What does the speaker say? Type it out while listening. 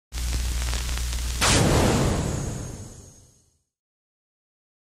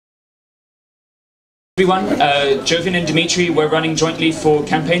Everyone, Jovian and Dimitri, we're running jointly for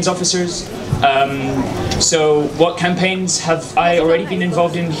campaigns officers. So what campaigns have I already been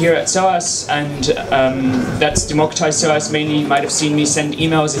involved in here at SOAS? And that's Democratize SOAS. Mainly you might have seen me send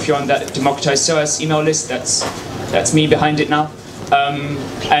emails. If you're on that Democratize SOAS email list, that's me behind it now.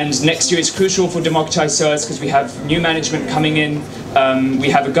 And next year is crucial for Democratize SOAS because we have new management coming in. We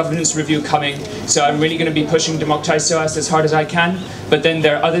have a governance review coming, so I'm really going to be pushing Democratize SOAS as hard as I can. But then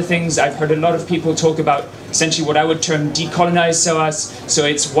there are other things. I've heard a lot of people talk about essentially what I would term decolonize SOAS. So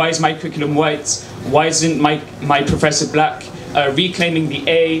it's why is my curriculum white? Why isn't my professor black? Reclaiming the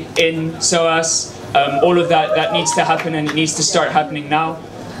A in SOAS. All of that needs to happen, and it needs to start happening now.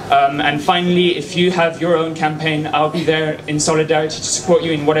 And finally, if you have your own campaign, I'll be there in solidarity to support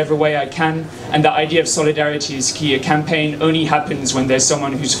you in whatever way I can. And the idea of solidarity is key. A campaign only happens when there's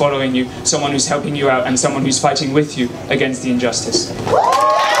someone who's following you, someone who's helping you out, and someone who's fighting with you against the injustice.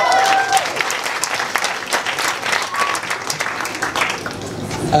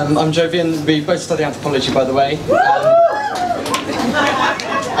 I'm Jovian. We both study anthropology, by the way.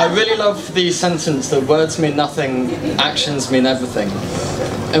 I really love the sentence that words mean nothing, actions mean everything.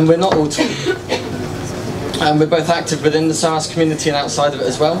 And we're not all taught. We're both active within the SOAS community and outside of it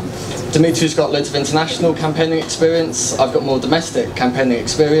as well. Dimitri's got loads of international campaigning experience. I've got more domestic campaigning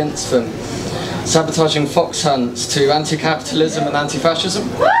experience, from sabotaging fox hunts to anti-capitalism and anti-fascism.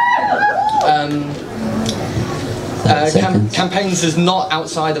 Campaigns is not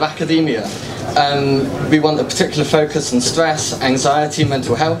outside of academia. We want a particular focus on stress, anxiety,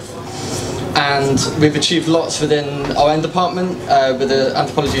 mental health. And we've achieved lots within our own department with the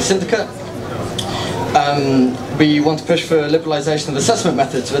Anthropology Syndicate. We want to push for liberalisation of assessment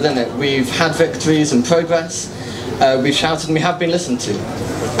methods within it. We've had victories and progress. We've shouted and we have been listened to.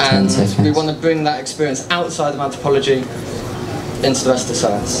 And we want to bring that experience outside of anthropology into the rest of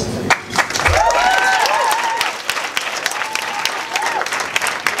science.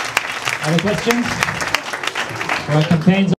 Other questions? Or campaigns?